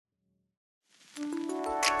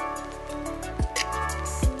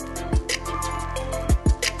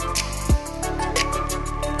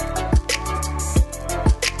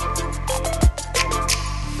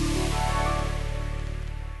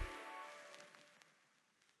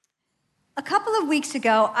of weeks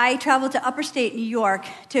ago, I traveled to upstate New York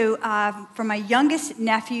for my youngest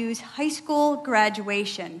nephew's high school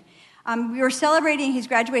graduation. We were celebrating his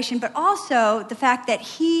graduation, but also the fact that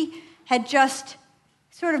he had just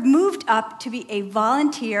sort of moved up to be a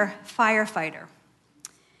volunteer firefighter.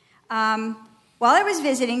 While I was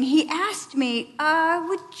visiting, he asked me,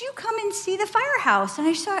 would you come and see the firehouse? And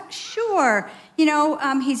I thought, sure.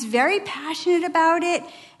 He's very passionate about it.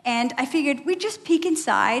 And I figured we'd just peek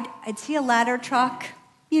inside. I'd see a ladder truck,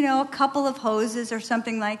 a couple of hoses or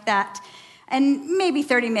something like that, and maybe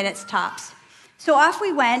 30 minutes tops. So off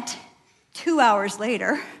we went 2 hours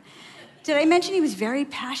later. Did I mention he was very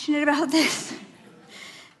passionate about this?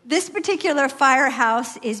 This particular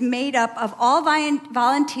firehouse is made up of all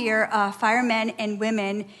volunteer firemen and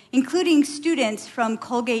women, including students from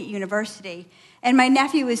Colgate University. And my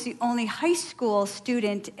nephew is the only high school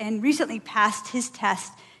student and recently passed his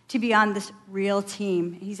test to be on this real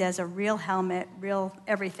team. He has a real helmet, real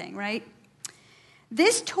everything, right?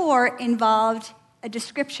 This tour involved a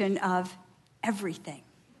description of everything.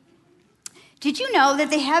 Did you know that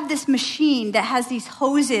they have this machine that has these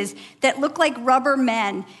hoses that look like rubber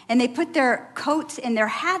men, and they put their coats and their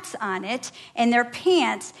hats on it and their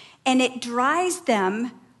pants, and it dries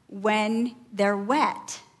them when they're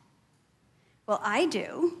wet? Well, I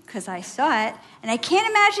do, because I saw it, and I can't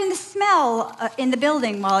imagine the smell in the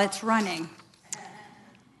building while it's running.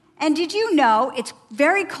 And did you know it's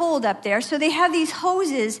very cold up there, so they have these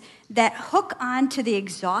hoses that hook onto the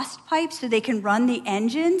exhaust pipes so they can run the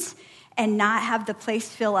engines and not have the place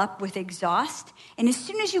fill up with exhaust. And as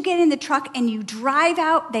soon as you get in the truck and you drive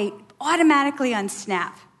out, they automatically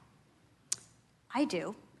unsnap. I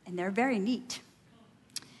do, and they're very neat.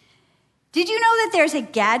 Did you know that there's a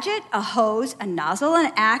gadget, a hose, a nozzle,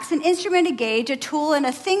 an axe, an instrument, a gauge, a tool, and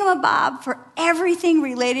a thingamabob for everything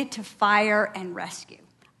related to fire and rescue?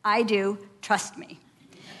 I do, trust me.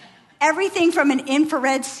 Everything from an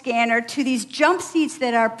infrared scanner to these jump seats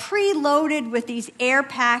that are preloaded with these air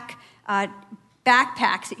pack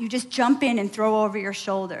backpacks that you just jump in and throw over your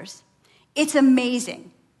shoulders. It's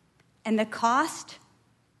amazing. And the cost?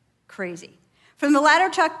 Crazy. From the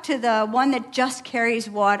ladder truck to the one that just carries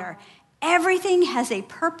water, everything has a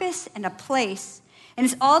purpose and a place, and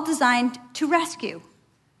it's all designed to rescue.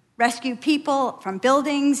 Rescue people from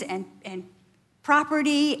buildings and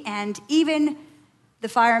property, and even the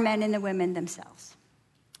firemen and the women themselves.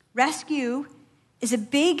 Rescue is a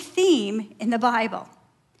big theme in the Bible.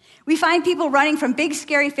 We find people running from big,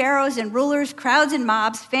 scary pharaohs and rulers, crowds and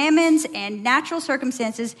mobs, famines and natural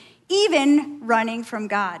circumstances, even running from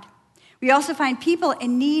God. We also find people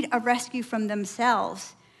in need of rescue from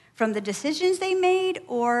themselves, from the decisions they made,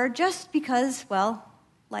 or just because,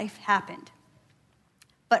 life happened.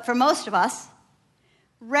 But for most of us,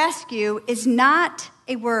 rescue is not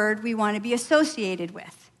a word we want to be associated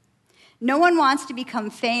with. No one wants to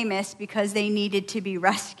become famous because they needed to be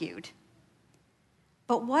rescued.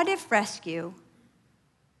 But what if rescue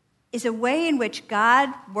is a way in which God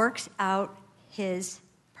works out his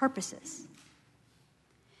purposes?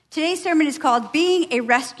 Today's sermon is called Being a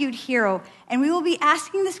Rescued Hero, and we will be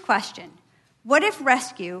asking this question: what if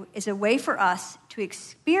rescue is a way for us to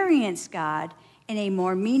experience God in a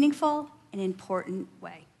more meaningful and important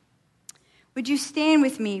way? Would you stand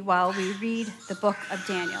with me while we read the book of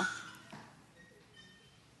Daniel?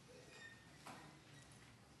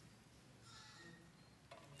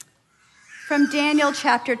 From Daniel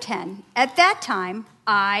chapter 10. At that time,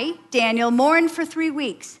 I, Daniel, mourned for 3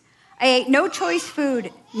 weeks. I ate no choice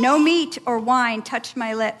food, no meat or wine touched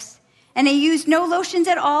my lips, and I used no lotions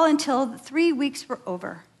at all until the 3 weeks were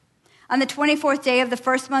over. On the 24th day of the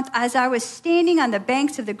first month, as I was standing on the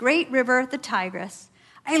banks of the great river, the Tigris,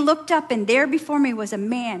 I looked up, and there before me was a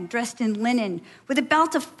man dressed in linen, with a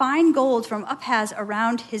belt of fine gold from Uphaz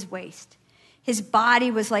around his waist. His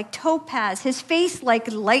body was like topaz, his face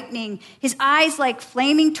like lightning, his eyes like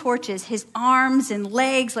flaming torches, his arms and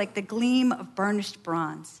legs like the gleam of burnished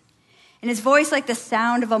bronze, and his voice like the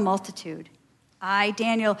sound of a multitude. I,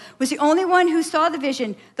 Daniel, was the only one who saw the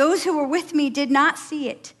vision. Those who were with me did not see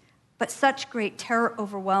it, but such great terror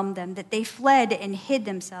overwhelmed them that they fled and hid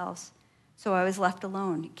themselves. So I was left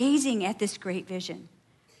alone, gazing at this great vision.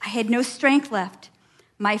 I had no strength left.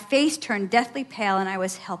 My face turned deathly pale, and I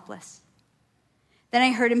was helpless. Then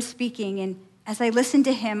I heard him speaking, and as I listened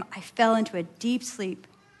to him, I fell into a deep sleep,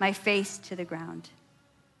 my face to the ground.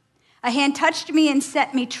 A hand touched me and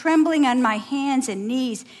set me trembling on my hands and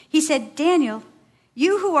knees. He said, Daniel,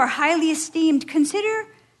 you who are highly esteemed, consider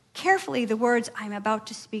carefully the words I am about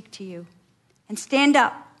to speak to you, and stand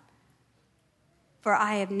up, for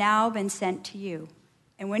I have now been sent to you.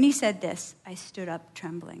 And when he said this, I stood up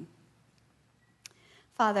trembling.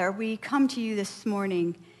 Father, we come to you this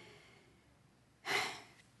morning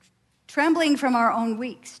trembling from our own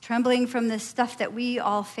weeks, trembling from the stuff that we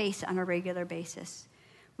all face on a regular basis.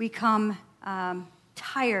 We come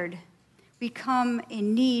tired. We come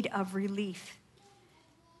in need of relief.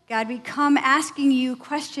 God, we come asking you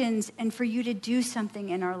questions and for you to do something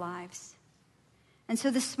in our lives. And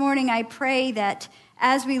so this morning I pray that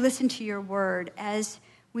as we listen to your word, as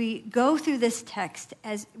we go through this text,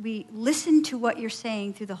 as we listen to what you're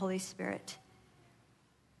saying through the Holy Spirit,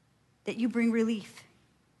 that you bring relief.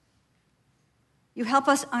 You help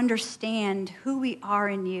us understand who we are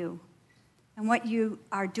in you and what you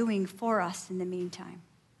are doing for us in the meantime.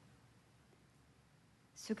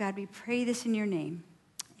 So God, we pray this in your name.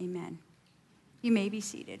 Amen. You may be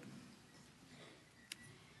seated.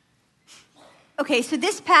 Okay, so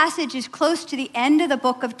this passage is close to the end of the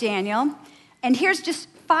book of Daniel, and here's just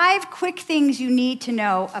 5 quick things you need to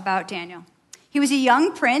know about Daniel. He was a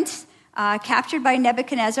young prince captured by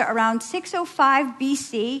Nebuchadnezzar around 605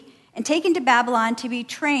 BC and taken to Babylon to be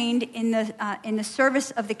trained in the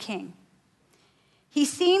service of the king. He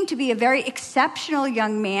seemed to be a very exceptional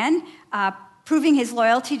young man, proving his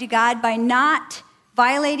loyalty to God by not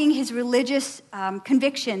violating his religious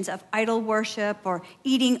convictions of idol worship or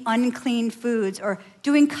eating unclean foods or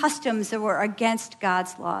doing customs that were against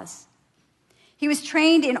God's laws. He was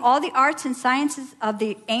trained in all the arts and sciences of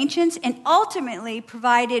the ancients and ultimately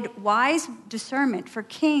provided wise discernment for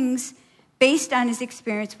kings based on his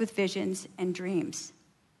experience with visions and dreams.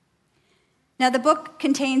 Now, the book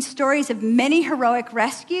contains stories of many heroic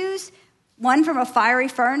rescues, one from a fiery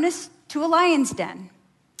furnace to a lion's den.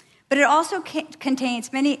 But it also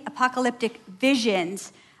contains many apocalyptic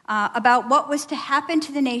visions about what was to happen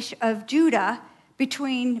to the nation of Judah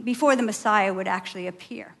before the Messiah would actually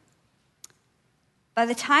appear. By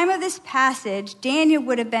the time of this passage, Daniel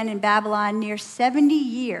would have been in Babylon near 70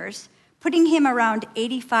 years, putting him around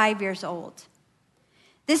 85 years old.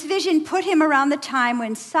 This vision put him around the time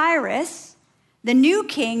when Cyrus, the new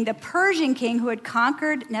king, the Persian king who had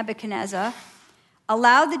conquered Nebuchadnezzar,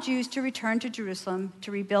 allowed the Jews to return to Jerusalem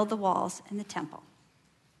to rebuild the walls and the temple.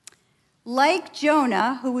 Like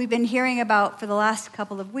Jonah, who we've been hearing about for the last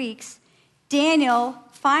couple of weeks, Daniel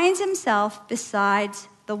finds himself beside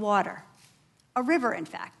the water, a river, in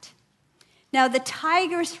fact. Now, the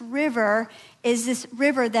Tigris River is this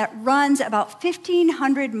river that runs about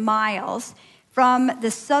 1,500 miles from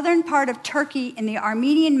the southern part of Turkey in the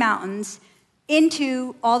Armenian mountains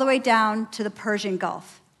all the way down to the Persian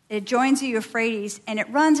Gulf. It joins the Euphrates, and it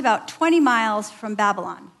runs about 20 miles from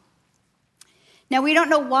Babylon. Now, we don't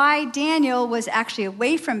know why Daniel was actually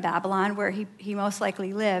away from Babylon, where he most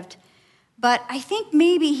likely lived, but I think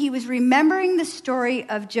maybe he was remembering the story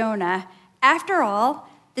of Jonah. After all,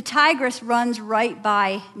 the Tigris runs right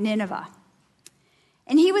by Nineveh.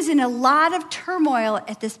 And he was in a lot of turmoil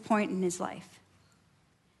at this point in his life.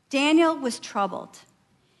 Daniel was troubled.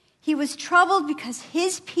 He was troubled because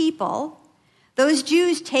his people, those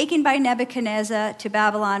Jews taken by Nebuchadnezzar to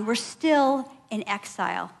Babylon, were still in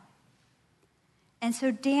exile. And so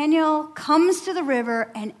Daniel comes to the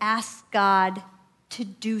river and asks God to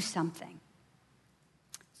do something.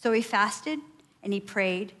 So he fasted and he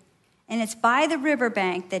prayed. And it's by the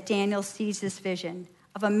riverbank that Daniel sees this vision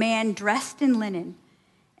of a man dressed in linen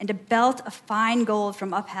and a belt of fine gold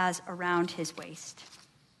from Uphaz around his waist.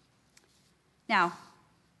 Now,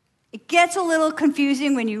 it gets a little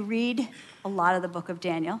confusing when you read a lot of the book of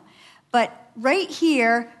Daniel, but right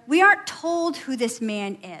here, we aren't told who this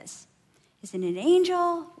man is. Is it an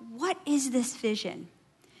angel? What is this vision?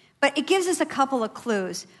 But it gives us a couple of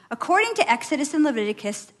clues. According to Exodus and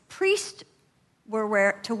Leviticus, priests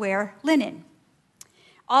were to wear linen.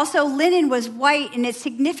 Also, linen was white, and its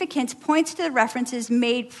significance points to the references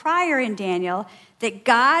made prior in Daniel that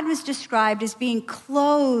God was described as being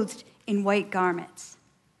clothed in white garments.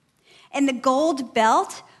 And the gold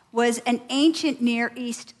belt was an ancient Near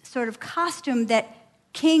East sort of costume that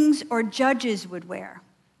kings or judges would wear.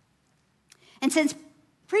 And since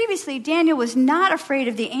previously Daniel was not afraid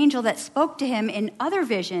of the angel that spoke to him in other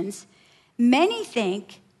visions, many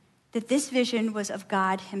think that this vision was of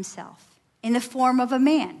God himself in the form of a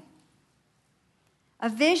man. A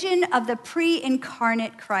vision of the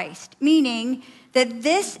pre-incarnate Christ, meaning that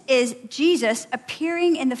this is Jesus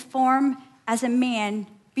appearing in the form as a man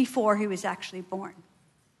before he was actually born.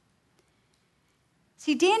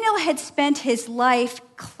 See, Daniel had spent his life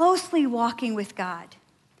closely walking with God,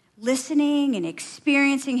 listening and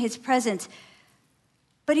experiencing his presence,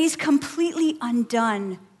 but he's completely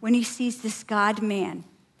undone when he sees this God-man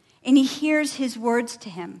and he hears his words to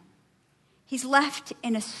him. He's left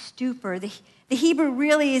in a stupor. The Hebrew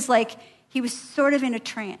really is like he was sort of in a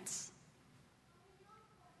trance.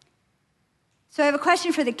 So I have a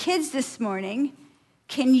question for the kids this morning.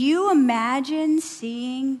 Can you imagine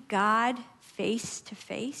seeing God face to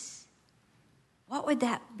face? What would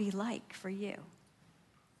that be like for you?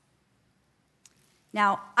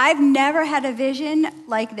 Now, I've never had a vision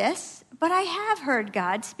like this, but I have heard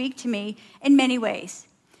God speak to me in many ways.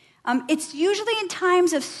 It's usually in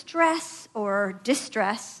times of stress or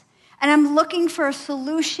distress, and I'm looking for a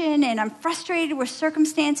solution, and I'm frustrated with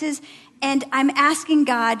circumstances, and I'm asking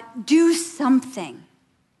God, do something.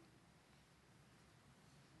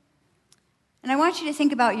 And I want you to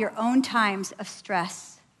think about your own times of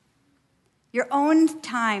stress, your own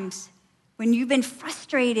times when you've been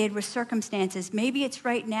frustrated with circumstances. Maybe it's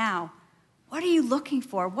right now. What are you looking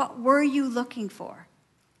for? What were you looking for?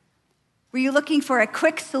 Were you looking for a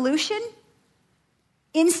quick solution?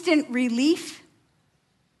 Instant relief?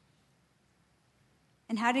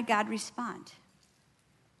 And how did God respond?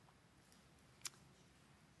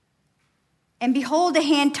 And behold, a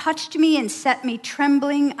hand touched me and set me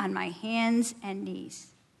trembling on my hands and knees.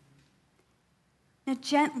 Now,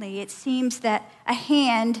 gently, it seems that a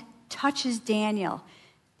hand touches Daniel.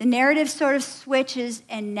 The narrative sort of switches,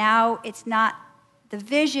 and now it's not the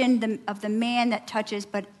vision of the man that touches,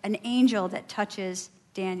 but an angel that touches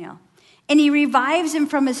Daniel. And he revives him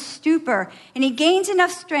from his stupor, and he gains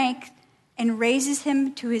enough strength and raises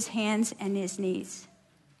him to his hands and his knees.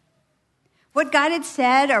 What God had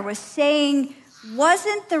said or was saying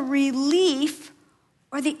wasn't the relief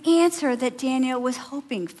or the answer that Daniel was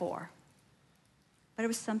hoping for, but it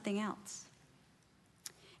was something else.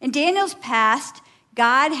 In Daniel's past,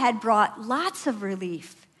 God had brought lots of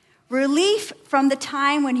relief. Relief from the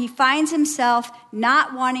time when he finds himself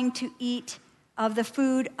not wanting to eat of the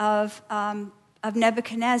food of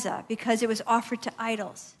Nebuchadnezzar because it was offered to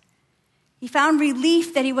idols. He found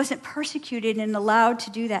relief that he wasn't persecuted and allowed to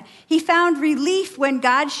do that. He found relief when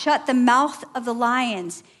God shut the mouth of the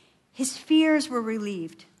lions. His fears were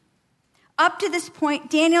relieved. Up to this point,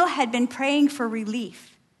 Daniel had been praying for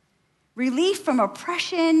relief. Relief from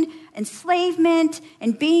oppression, enslavement,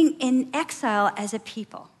 and being in exile as a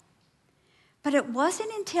people. But it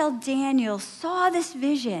wasn't until Daniel saw this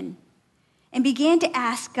vision and began to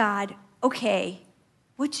ask God, okay,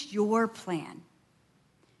 what's your plan?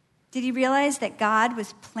 Did he realize that God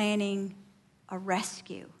was planning a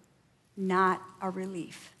rescue, not a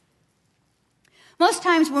relief? Most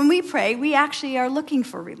times when we pray, we actually are looking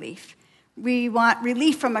for relief. We want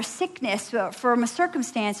relief from a sickness, from a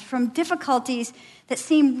circumstance, from difficulties that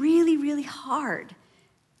seem really, really hard.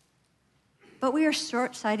 But we are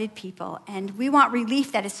short-sighted people, and we want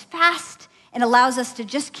relief that is fast and allows us to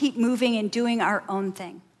just keep moving and doing our own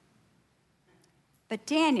thing. But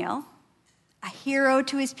Daniel, a hero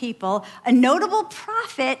to his people, a notable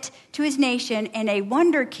prophet to his nation, and a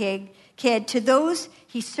wonder kid to those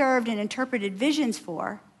he served and interpreted visions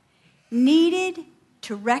for, needed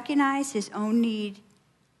to recognize his own need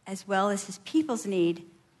as well as his people's need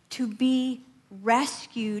to be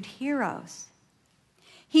rescued heroes.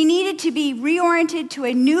 He needed to be reoriented to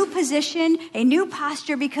a new position, a new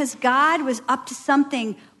posture, because God was up to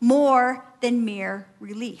something more than mere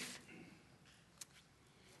relief.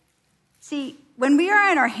 See, when we are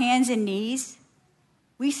on our hands and knees,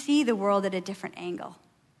 we see the world at a different angle.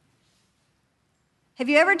 Have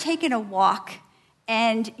you ever taken a walk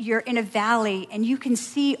and you're in a valley and you can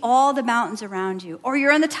see all the mountains around you? Or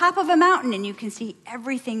you're on the top of a mountain and you can see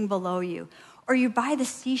everything below you? Or you're by the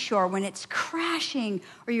seashore when it's crashing,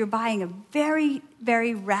 or you're by a very,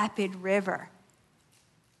 very rapid river.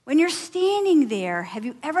 When you're standing there, have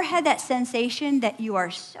you ever had that sensation that you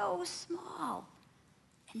are so small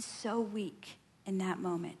and so weak in that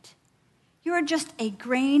moment? You are just a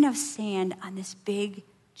grain of sand on this big,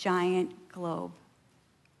 giant globe.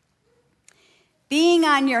 Being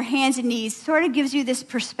on your hands and knees sort of gives you this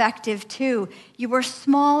perspective too. You are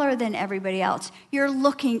smaller than everybody else. You're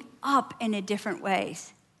looking up in a different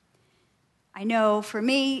ways. I know for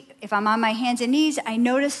me, if I'm on my hands and knees, I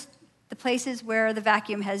notice the places where the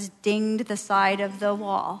vacuum has dinged the side of the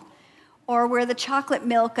wall, or where the chocolate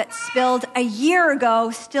milk got spilled a year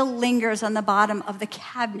ago still lingers on the bottom of the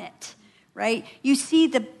cabinet, right? You see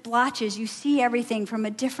the blotches, you see everything from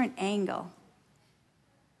a different angle.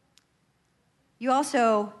 You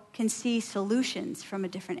also can see solutions from a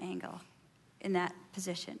different angle in that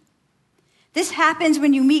position. This happens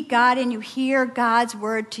when you meet God and you hear God's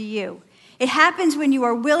word to you. It happens when you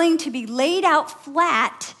are willing to be laid out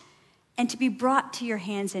flat and to be brought to your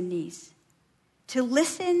hands and knees, to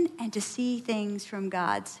listen and to see things from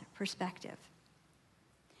God's perspective.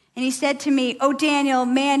 And he said to me, O Daniel,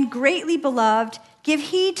 man greatly beloved, give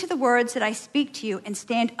heed to the words that I speak to you and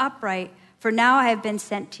stand upright, for now I have been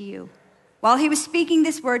sent to you. While he was speaking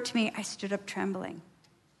this word to me, I stood up trembling.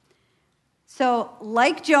 So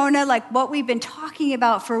like Jonah, like what we've been talking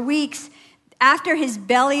about for weeks, after his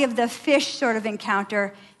belly of the fish sort of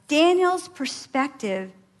encounter, Daniel's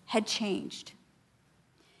perspective had changed.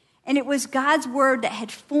 And it was God's word that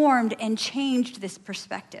had formed and changed this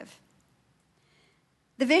perspective.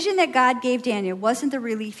 The vision that God gave Daniel wasn't the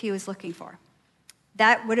relief he was looking for.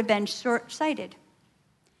 That would have been short-sighted.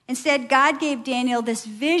 Instead, God gave Daniel this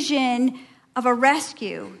vision of a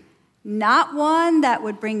rescue, not one that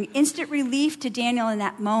would bring instant relief to Daniel in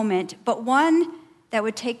that moment, but one that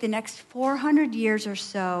would take the next 400 years or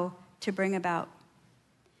so to bring about.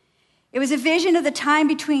 It was a vision of the time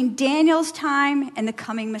between Daniel's time and the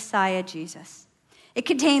coming Messiah, Jesus. It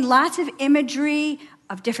contained lots of imagery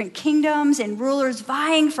of different kingdoms and rulers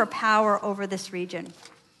vying for power over this region.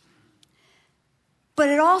 But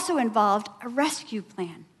it also involved a rescue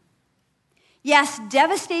plan. Yes,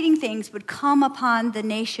 devastating things would come upon the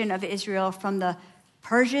nation of Israel from the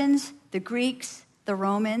Persians, the Greeks, the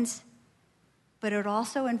Romans, but it would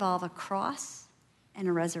also involve a cross and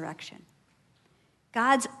a resurrection.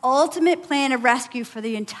 God's ultimate plan of rescue for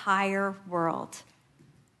the entire world.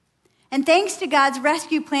 And thanks to God's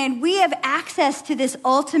rescue plan, we have access to this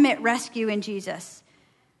ultimate rescue in Jesus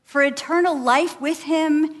for eternal life with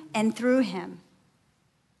him and through him.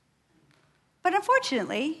 But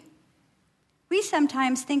unfortunately, we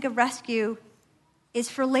sometimes think of rescue is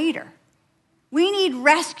for later. We need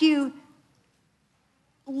rescue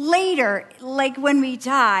later, like when we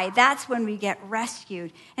die. That's when we get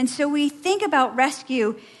rescued. And so we think about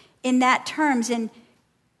rescue in that terms, and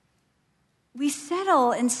we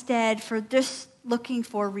settle instead for just looking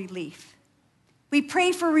for relief. We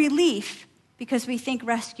pray for relief because we think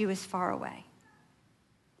rescue is far away.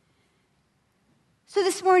 So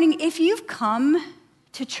this morning, if you've come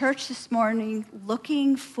to church this morning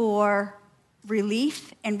looking for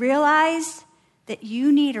relief and realize that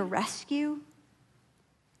you need a rescue,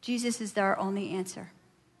 Jesus is our only answer.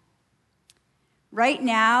 Right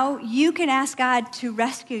now, you can ask God to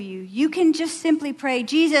rescue you. You can just simply pray,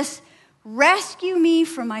 Jesus, rescue me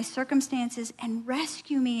from my circumstances and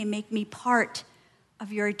rescue me and make me part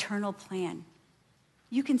of your eternal plan.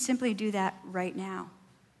 You can simply do that right now.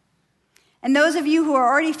 And those of you who are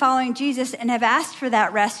already following Jesus and have asked for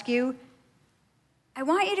that rescue, I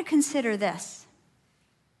want you to consider this,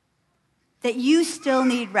 that you still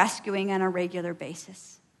need rescuing on a regular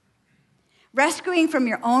basis. Rescuing from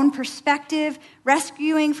your own perspective,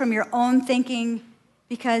 rescuing from your own thinking,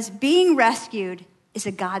 because being rescued is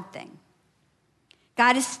a God thing.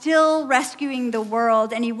 God is still rescuing the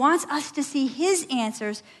world, and he wants us to see his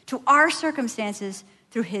answers to our circumstances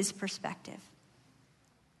through his perspective.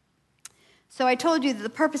 So I told you that the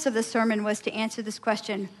purpose of this sermon was to answer this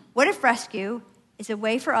question: what if rescue is a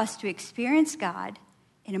way for us to experience God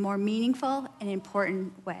in a more meaningful and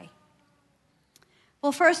important way?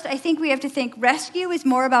 Well, first, I think we have to think rescue is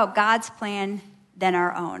more about God's plan than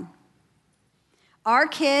our own. Our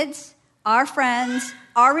kids, our friends,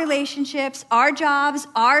 our relationships, our jobs,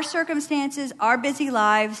 our circumstances, our busy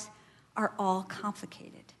lives are all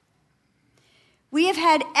complicated. We have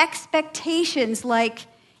had expectations like,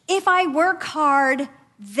 if I work hard,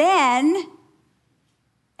 then,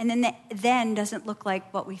 and then the then doesn't look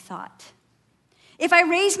like what we thought. If I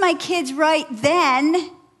raise my kids right,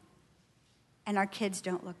 then, and our kids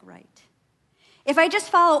don't look right. If I just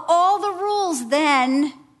follow all the rules,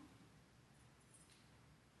 then,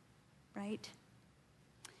 right?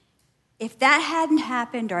 If that hadn't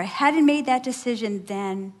happened or I hadn't made that decision,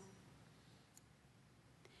 then.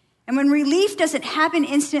 And when relief doesn't happen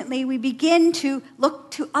instantly, we begin to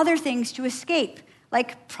look to other things to escape,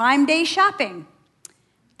 like Prime Day shopping,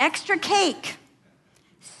 extra cake,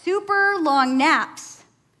 super long naps,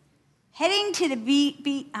 heading to the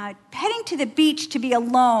beach to be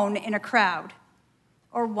alone in a crowd,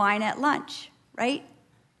 or wine at lunch, right?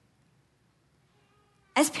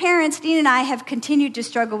 As parents, Dean and I have continued to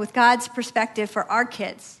struggle with God's perspective for our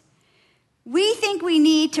kids. We think we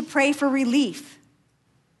need to pray for relief.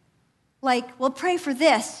 Like, we'll pray for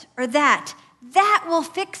this or that. That will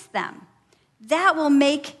fix them. That will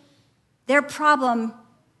make their problem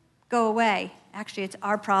go away. Actually, it's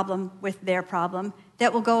our problem with their problem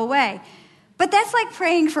that will go away. But that's like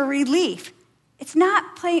praying for relief. It's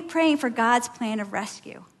not praying for God's plan of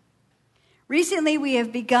rescue. Recently, we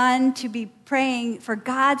have begun to be praying for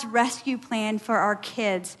God's rescue plan for our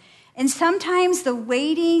kids. And sometimes the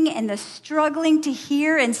waiting and the struggling to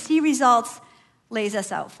hear and see results lays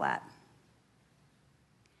us out flat.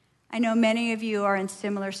 I know many of you are in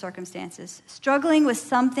similar circumstances, struggling with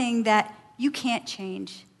something that you can't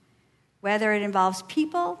change, whether it involves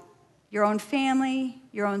people, your own family,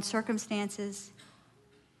 your own circumstances.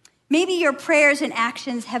 Maybe your prayers and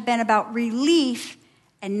actions have been about relief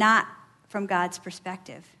and not from God's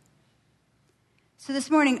perspective. So this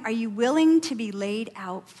morning, are you willing to be laid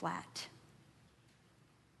out flat?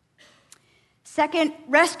 Second,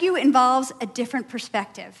 rescue involves a different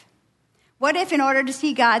perspective. What if, in order to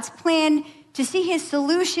see God's plan, to see his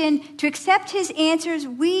solution, to accept his answers,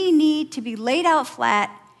 we need to be laid out flat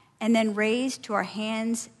and then raised to our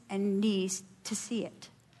hands and knees to see it?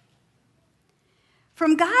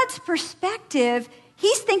 From God's perspective,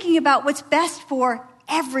 he's thinking about what's best for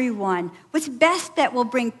everyone, what's best that will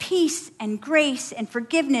bring peace and grace and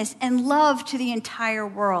forgiveness and love to the entire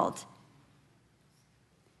world.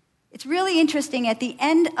 It's really interesting. At the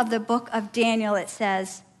end of the book of Daniel, it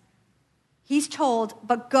says, he's told,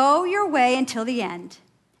 "But go your way until the end,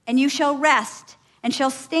 and you shall rest and shall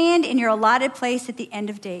stand in your allotted place at the end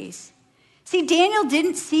of days." See, Daniel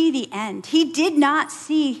didn't see the end. He did not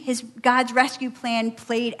see God's rescue plan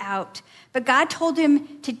played out. But God told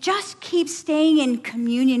him to just keep staying in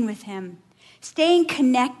communion with him, staying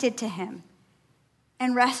connected to him,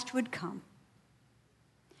 and rest would come.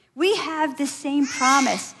 We have the same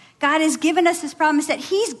promise. God has given us this promise that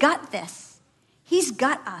he's got this. He's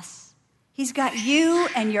got us. He's got you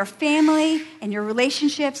and your family and your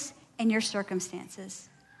relationships and your circumstances.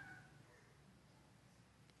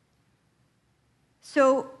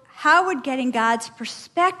 So how would getting God's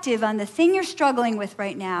perspective on the thing you're struggling with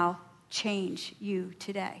right now change you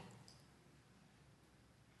today?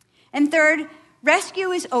 And third,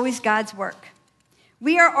 rescue is always God's work.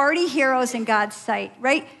 We are already heroes in God's sight,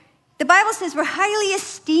 right? The Bible says we're highly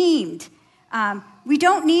esteemed. We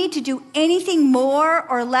don't need to do anything more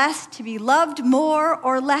or less to be loved more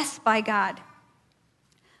or less by God.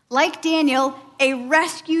 Like Daniel, a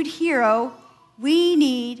rescued hero, we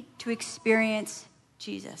need to experience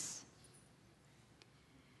Jesus.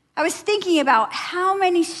 I was thinking about how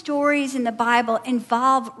many stories in the Bible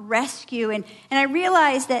involve rescue, and I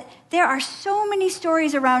realized that there are so many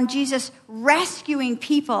stories around Jesus rescuing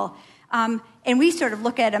people, and we sort of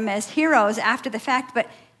look at them as heroes after the fact, but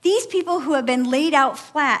these people who have been laid out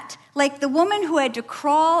flat, like the woman who had to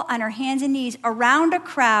crawl on her hands and knees around a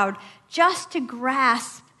crowd just to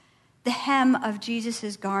grasp the hem of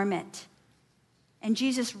Jesus' garment. And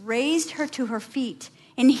Jesus raised her to her feet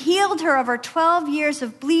and healed her of her 12 years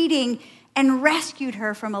of bleeding and rescued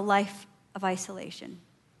her from a life of isolation.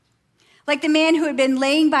 Like the man who had been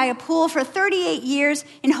laying by a pool for 38 years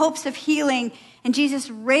in hopes of healing, and Jesus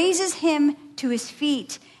raises him to his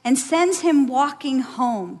feet and sends him walking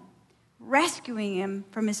home, rescuing him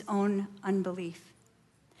from his own unbelief.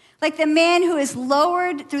 Like the man who is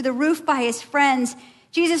lowered through the roof by his friends,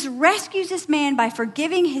 Jesus rescues this man by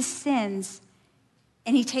forgiving his sins,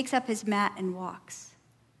 and he takes up his mat and walks.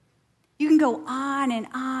 You can go on and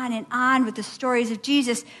on and on with the stories of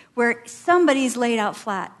Jesus where somebody's laid out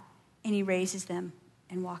flat and he raises them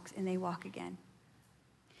and walks, and they walk again.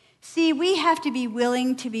 See, we have to be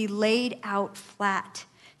willing to be laid out flat,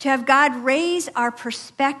 to have God raise our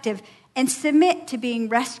perspective and submit to being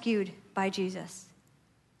rescued by Jesus.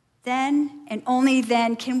 Then, and only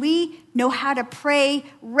then, can we know how to pray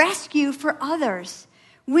rescue for others.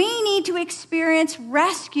 We need to experience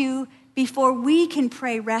rescue before we can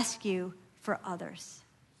pray rescue for others.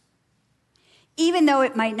 Even though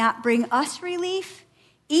it might not bring us relief,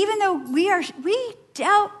 even though we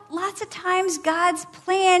doubt lots of times God's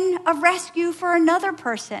plan of rescue for another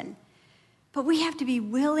person, but we have to be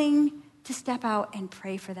willing to step out and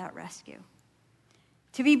pray for that rescue.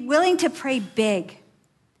 To be willing to pray big.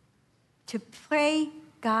 To pray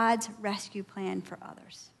God's rescue plan for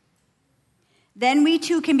others. Then we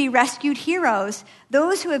too can be rescued heroes,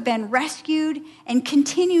 those who have been rescued and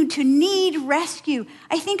continue to need rescue.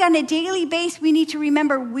 I think on a daily basis we need to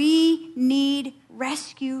remember we need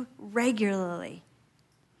rescue regularly.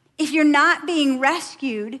 If you're not being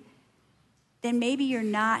rescued, then maybe you're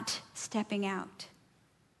not stepping out.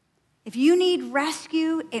 If you need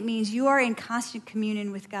rescue, it means you are in constant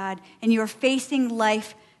communion with God and you are facing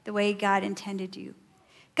life the way God intended you.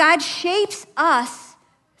 God shapes us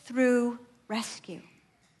through rescue.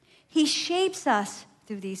 He shapes us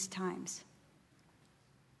through these times.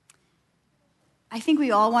 I think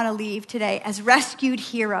we all want to leave today as rescued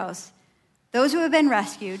heroes. Those who have been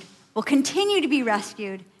rescued will continue to be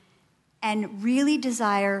rescued and really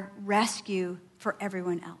desire rescue for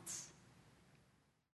everyone else.